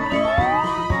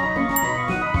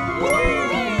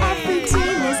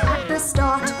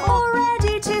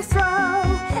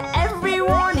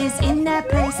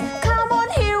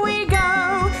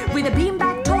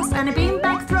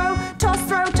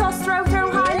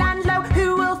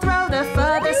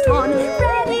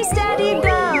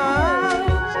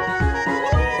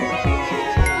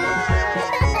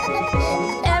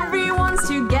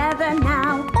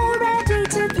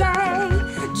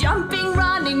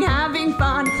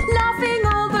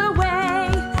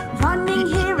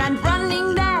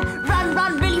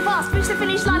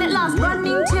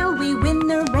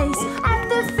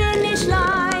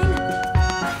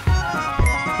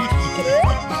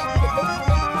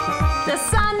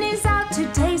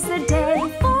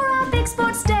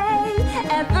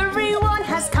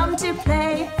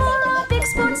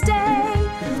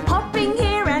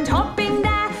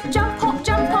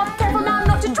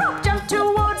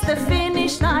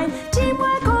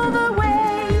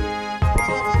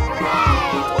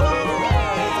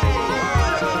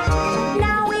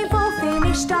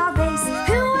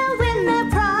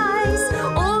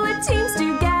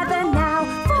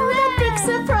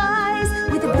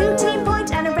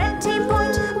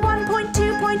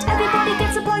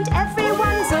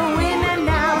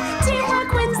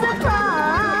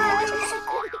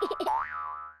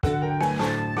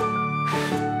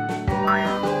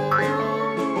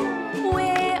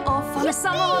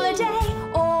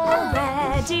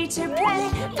 ready to play.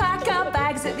 Pack our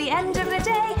bags at the end of the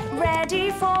day,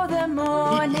 ready for the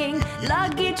morning.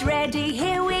 Luggage ready,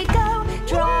 here we go.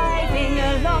 Driving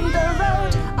along the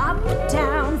road, up,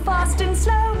 down, fast and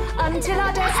slow, until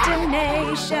our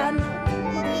destination.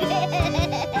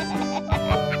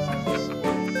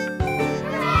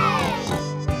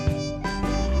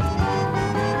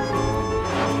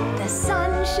 The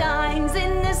sun shines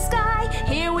in the sky,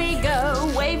 here we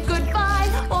go, wave goodbye.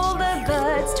 All the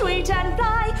birds tweet and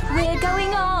fly, we're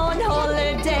going on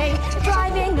holiday.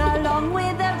 Driving along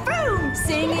with a vroom,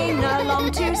 singing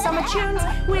along to summer tunes.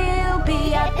 We'll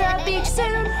be at the beach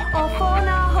soon, off on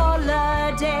our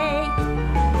holiday.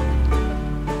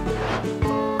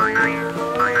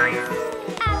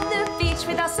 At the beach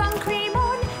with our sun cream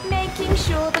on, making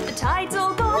sure that the tide's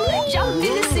all gone. Jump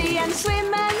in the sea and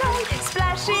swim along,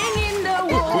 splashing in the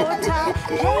water.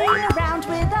 Playing around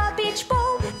with our beach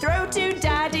ball, throw to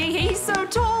Daddy, he's so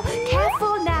tall.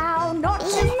 Careful now, not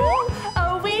to fall,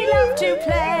 oh we love to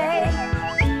play.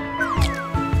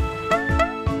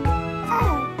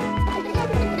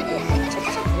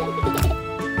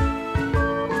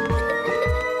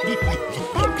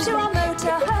 Back to our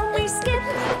motorhome we skip,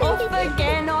 off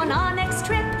again on our next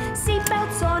trip.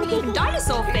 Seatbelts on,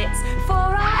 dinosaur fits for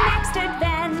our next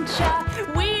adventure.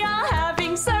 We are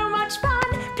having so much fun,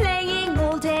 playing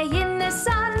all day in the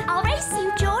sun. I'll race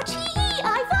you, George, hee-hee,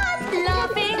 I won!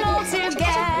 Laughing all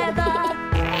together.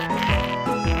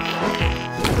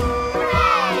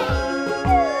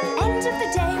 End of the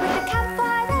day with a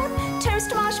campfire on, toast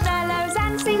marshmallows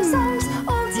and sing songs.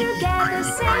 All together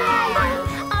sing along,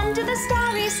 under the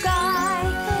starry sky.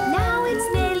 Now it's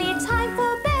nearly time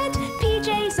for bed,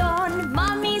 PJs on,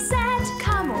 Mummy said.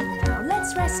 Come on now,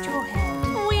 let's rest your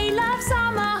head. We love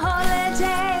summer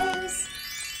holidays.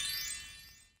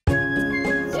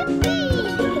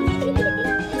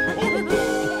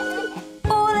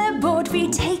 All aboard we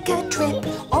take a trip,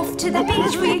 off to the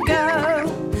beach we go.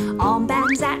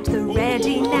 Armbands at the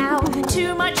ready now,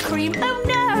 too much cream, oh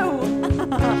no!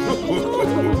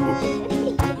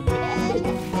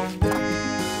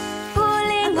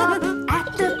 Pulling up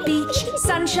at the beach,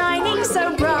 sun shining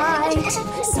so bright.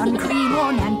 Sun cream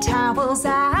on and towels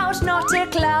out, not a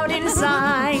cloud in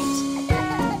sight.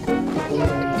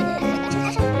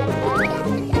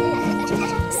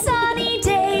 Sunny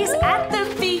days at the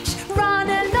beach, run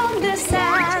along the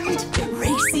sand.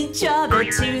 Race each other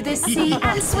to the sea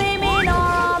and swim in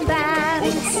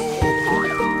armbands.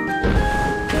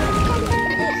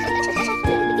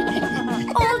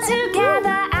 All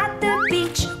together at the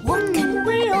beach, what can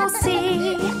we all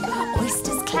see?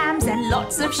 Oysters, clams and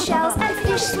lots of shells, and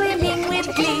fish swimming with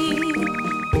glee.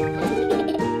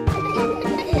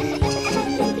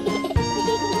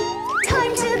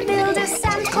 Time to build a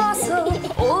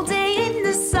sandcastle, all day in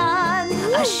the sun.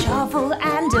 A shovel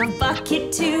and a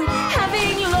bucket too,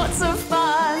 having lots of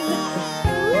fun.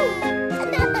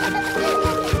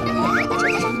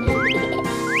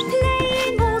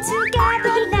 Playing all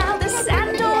together now, the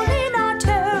sand all in our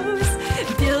toes.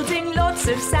 Building lots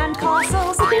of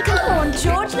sandcastles, come on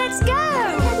George, let's go!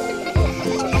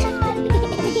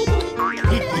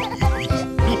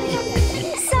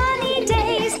 Sunny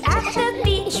days at the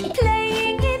beach,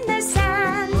 playing in the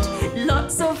sand.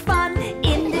 Lots of fun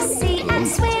in the sea and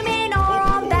swim in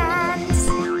armbands.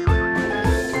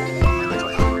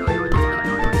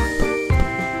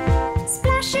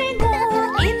 Splashing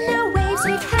all in the waves,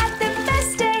 we've had the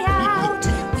best day out.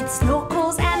 With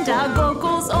snorkels and our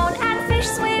goggles on and fish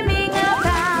swimming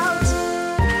about.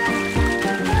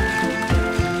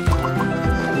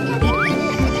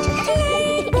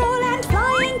 Playing ball and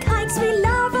flying kites, we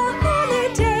love a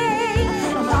holiday.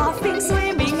 Laughing,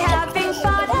 swimming, having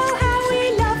fun, oh how we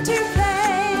love to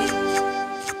play.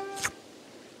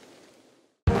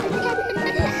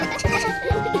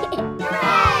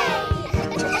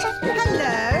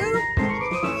 Hello.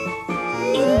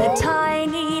 In the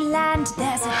tiny land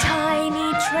there's a tiny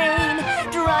train,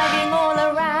 driving all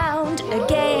around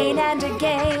again and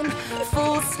again.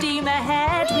 Full steam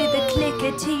ahead with a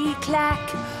clickety-clack,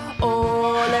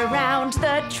 all around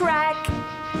the track.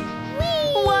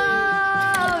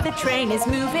 Wow, the train is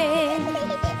moving.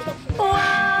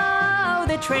 Wow,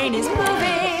 the train is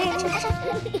moving.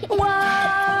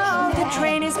 Wow, the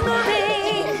train is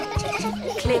moving.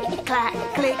 Click,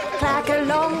 clack,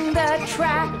 along the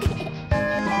track.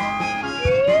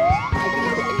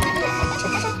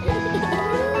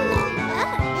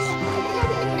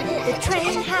 The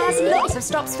train has lots of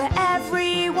stops for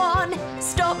everyone.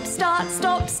 Stop,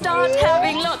 start,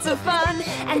 having lots of fun.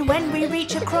 And when we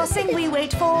reach a crossing, we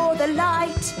wait for the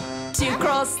light to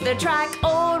cross the track,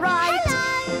 all right.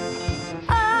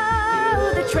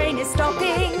 Oh, the train is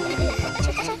stopping.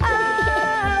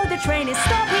 Oh, the train is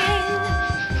stopping.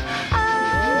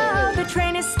 Oh, the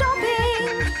train is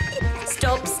stopping.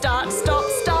 Stop, start, stop,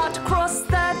 start, cross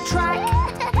the track.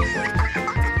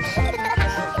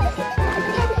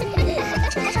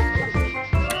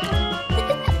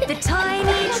 The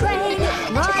tiny train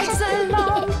rides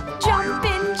along. Jump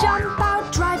in, jump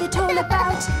out, drive it all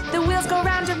about. The wheels go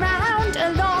round and round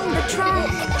along the track,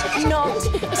 not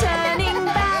turning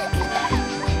back.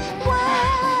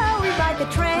 Wow, we ride the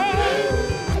train.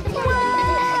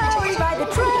 Wow, we ride the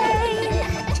train.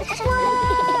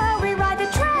 Wow, we ride the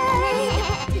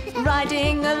train.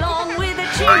 Riding along with a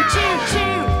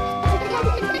choo-choo-choo.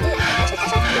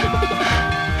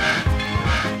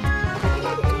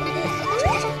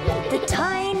 The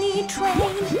tiny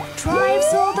train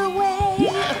drives all the way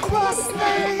across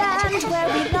the land where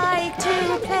we like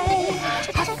to play.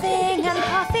 Puffing and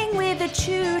puffing with a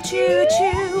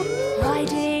choo-choo-choo,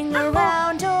 riding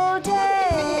around all day.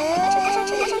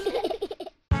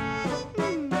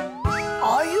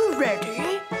 Are you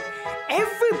ready?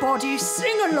 Everybody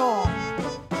sing along.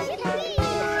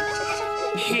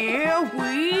 Here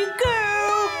we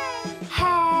go.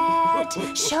 Head,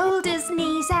 shoulders,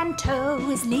 knees and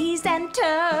toes, knees and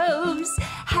toes.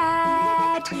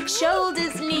 Head,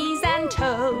 shoulders, knees and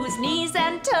toes, knees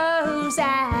and toes.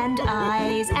 And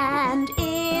eyes and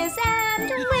ears and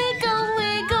wiggle,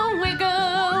 wiggle,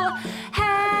 wiggle.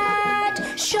 Head,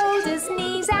 shoulders,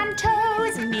 knees and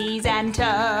toes, knees and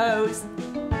toes.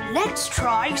 Let's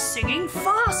try singing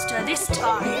faster this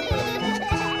time.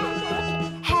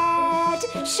 Head,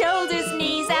 shoulders,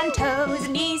 knees and toes,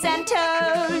 knees and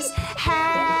toes.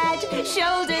 Head,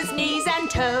 shoulders, knees and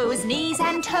toes, knees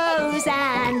and toes.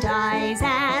 And eyes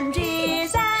and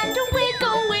ears and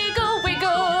wiggle, wiggle,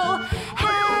 wiggle.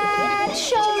 Head,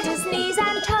 shoulders, knees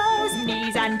and toes,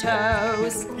 knees and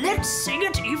toes. Let's sing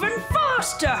it even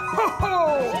faster.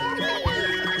 Ho-ho!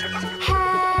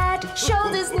 Head,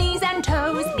 shoulders, knees and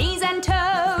toes, knees and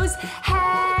toes.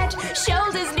 Head,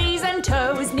 shoulders, knees and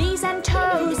toes, knees and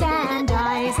toes. And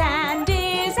eyes and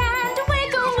ears and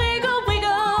wiggle, wiggle,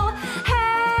 wiggle.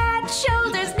 Head,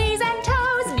 shoulders, knees and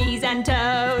toes, knees and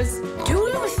toes. Do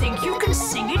you think you can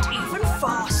sing it even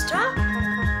faster?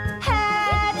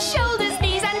 Head, shoulders,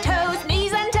 knees and toes,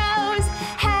 knees and toes.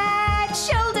 Head,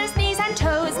 shoulders, knees and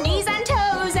toes, knees and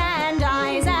toes. And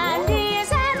eyes and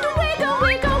ears and wiggle,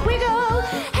 wiggle, wiggle.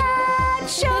 Head,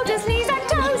 shoulders, knees and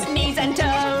toes, knees and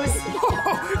toes.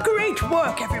 Great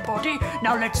work, everybody.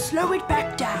 Now let's slow it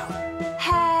back down.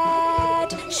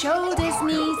 Head, shoulders,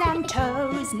 knees and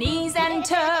toes, knees and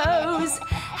toes.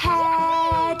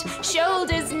 Head,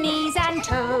 shoulders, knees and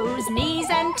toes, knees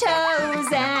and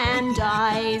toes. And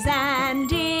eyes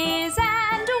and ears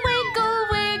and wiggle,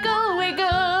 wiggle,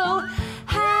 wiggle.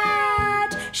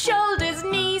 Head, shoulders,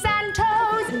 knees and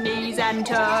toes, knees and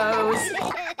toes.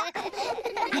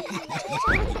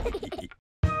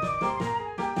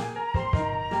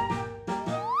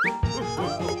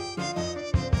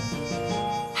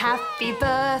 Happy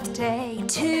birthday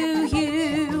to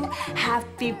you.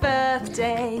 Happy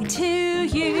birthday to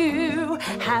you.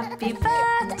 Happy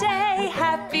birthday,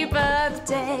 happy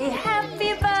birthday,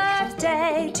 happy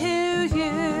birthday to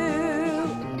you.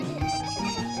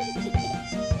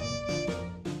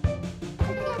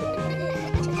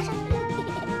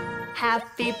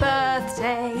 Happy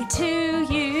birthday to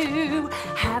you.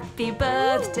 Happy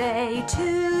birthday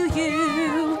to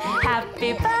you.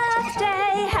 Happy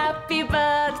birthday, happy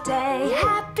birthday,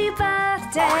 happy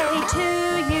birthday to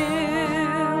you.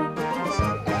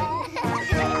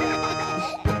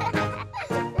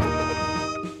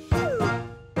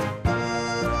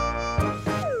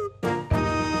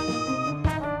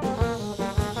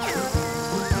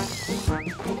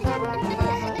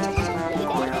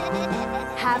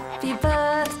 Happy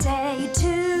birthday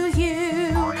to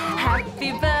you.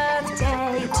 Happy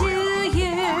birthday to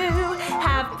you.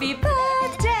 Happy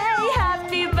birthday,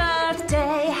 happy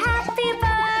birthday, happy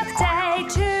birthday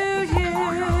to you.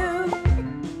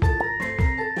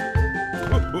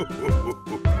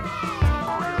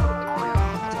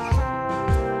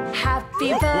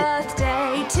 Happy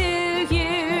birthday to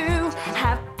you.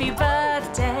 Happy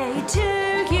birthday to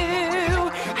you.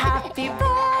 Happy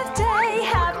birthday,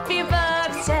 happy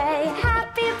birthday,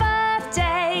 happy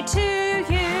birthday to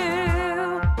you.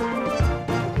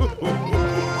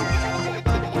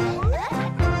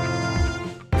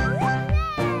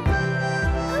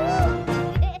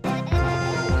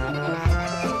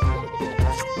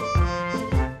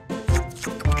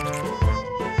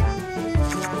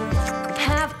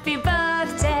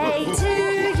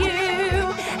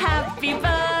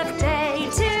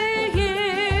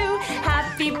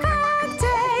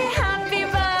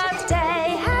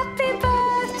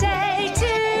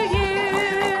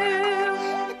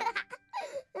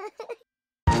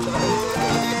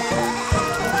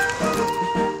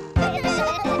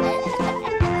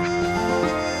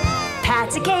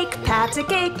 a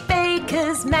cake,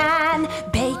 baker's man.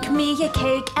 Bake me a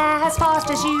cake as fast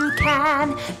as you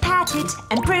can. Pat it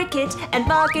and prick it and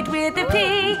mark it with a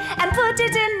P, and put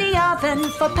it in the oven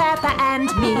for Peppa and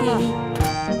me.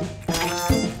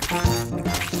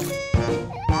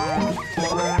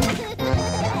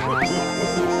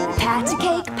 Pat a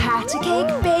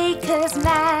cake, baker's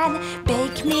man.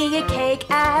 Bake me a cake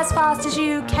as fast as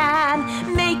you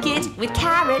can. Make it with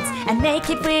carrots and make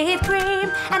it with cream,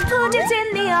 and put it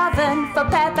in the oven for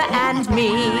Peppa and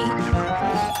me.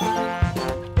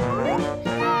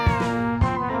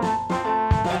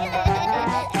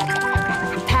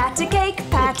 Pat a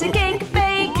cake,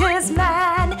 baker's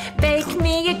man. Bake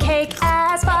me a cake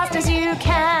as fast as you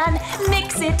can.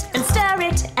 Mix it and stir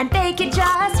it and bake it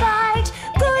just right.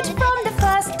 Good from the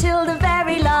first till the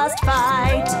very last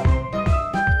bite.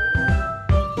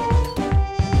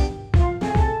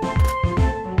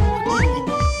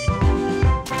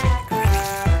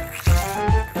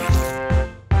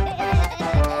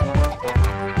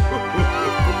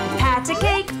 Pat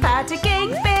a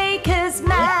cake, baker's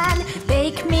man.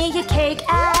 Bake me a cake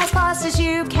as fast as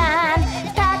you can.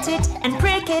 Pat it and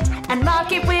prick it and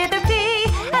mark it with a P,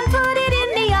 and put it in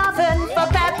the oven for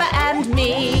Peppa and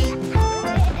me.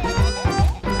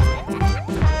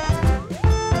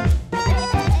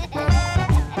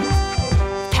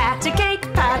 Pat a cake,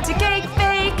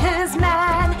 baker's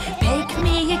man. Bake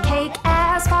me a cake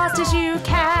as fast as you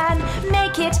can.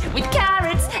 Make it with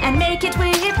carrots and make it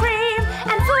with cream,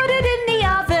 and put it in the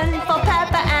oven for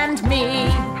Peppa and me.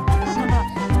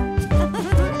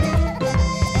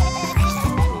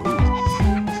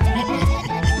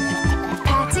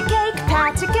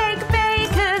 Pat a cake,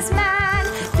 baker's man.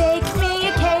 Bake me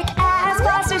a cake as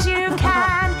fast as you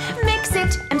can. Mix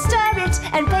it and stir it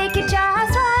and bake it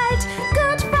just right.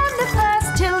 Good from the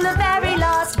first till the very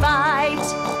last bite.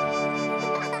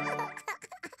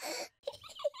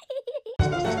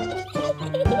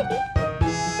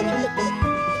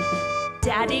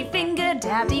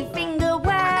 Daddy finger,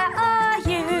 where are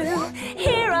you?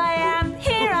 Here I am,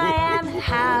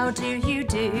 how do you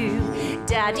do?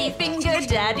 Daddy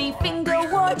finger,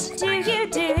 what do you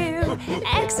do?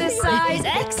 Exercise,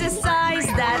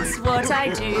 that's what I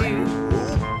do.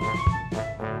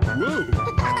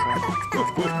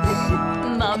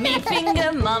 Mummy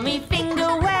finger,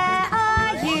 where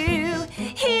are you?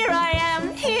 Here I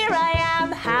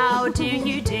am, how do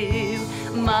you do?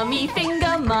 Mummy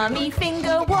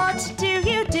finger, what do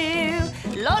you do?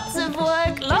 Lots of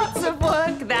work,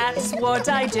 that's what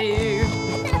I do.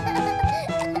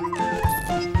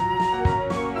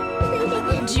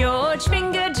 George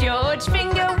finger,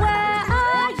 where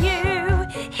are you?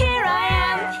 Here I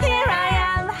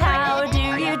am, how do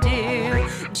you do?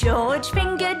 George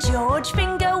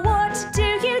finger, what do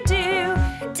you do?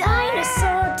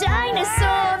 Dinosaur,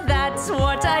 that's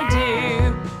what I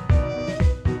do.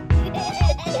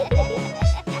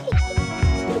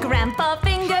 Grandpa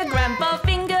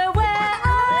finger, where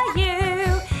are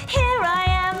you? Here I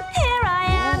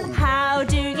am, how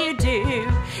do you do?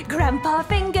 Grandpa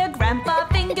finger,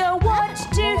 what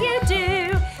do you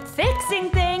do? Fixing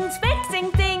things,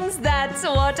 that's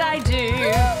what I do.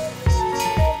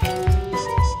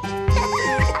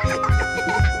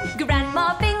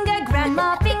 Grandma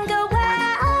finger,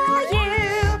 where are you?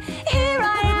 Here I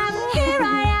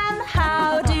am,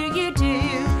 how do you do?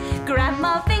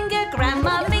 Grandma finger,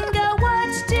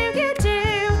 what do you do?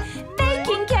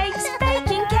 Baking cakes,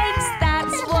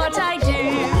 that's what I do.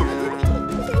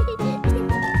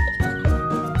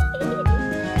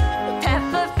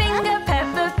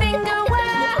 Peppa finger,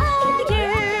 where are you?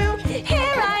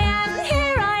 Here I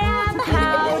am,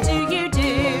 how do you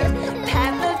do?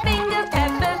 Peppa finger,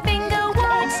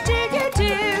 what do you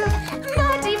do?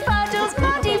 Muddy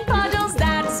puddles,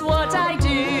 that's what I do.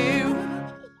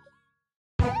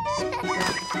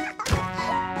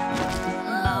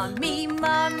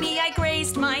 Mommy, I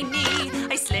grazed my knee.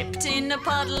 I slipped in a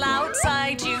puddle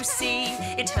outside, you see.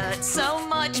 It hurts so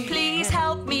much, please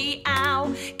help me,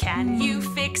 ow. Can you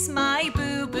fix my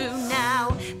boo-boo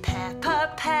now?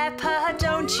 Peppa,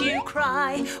 don't you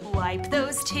cry. Wipe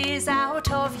those tears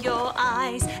out of your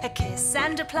eyes. A kiss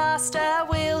and a plaster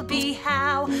will be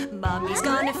how. Mummy's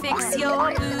gonna fix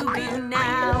your boo-boo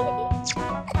now.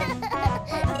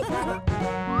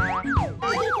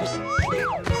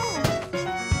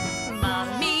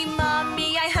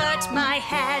 Mummy, I hurt my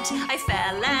head. I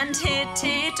fell and hit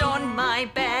it on my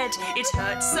bed. It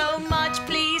hurts so much,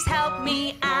 please help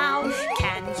me, ow.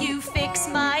 Can you fix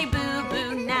my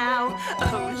boo-boo now?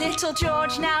 Oh, little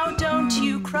George, now don't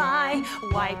you cry.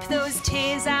 Wipe those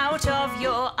tears out of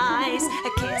your eyes.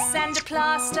 A kiss and a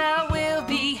plaster will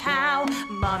be how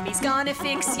Mummy's gonna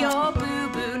fix your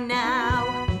boo-boo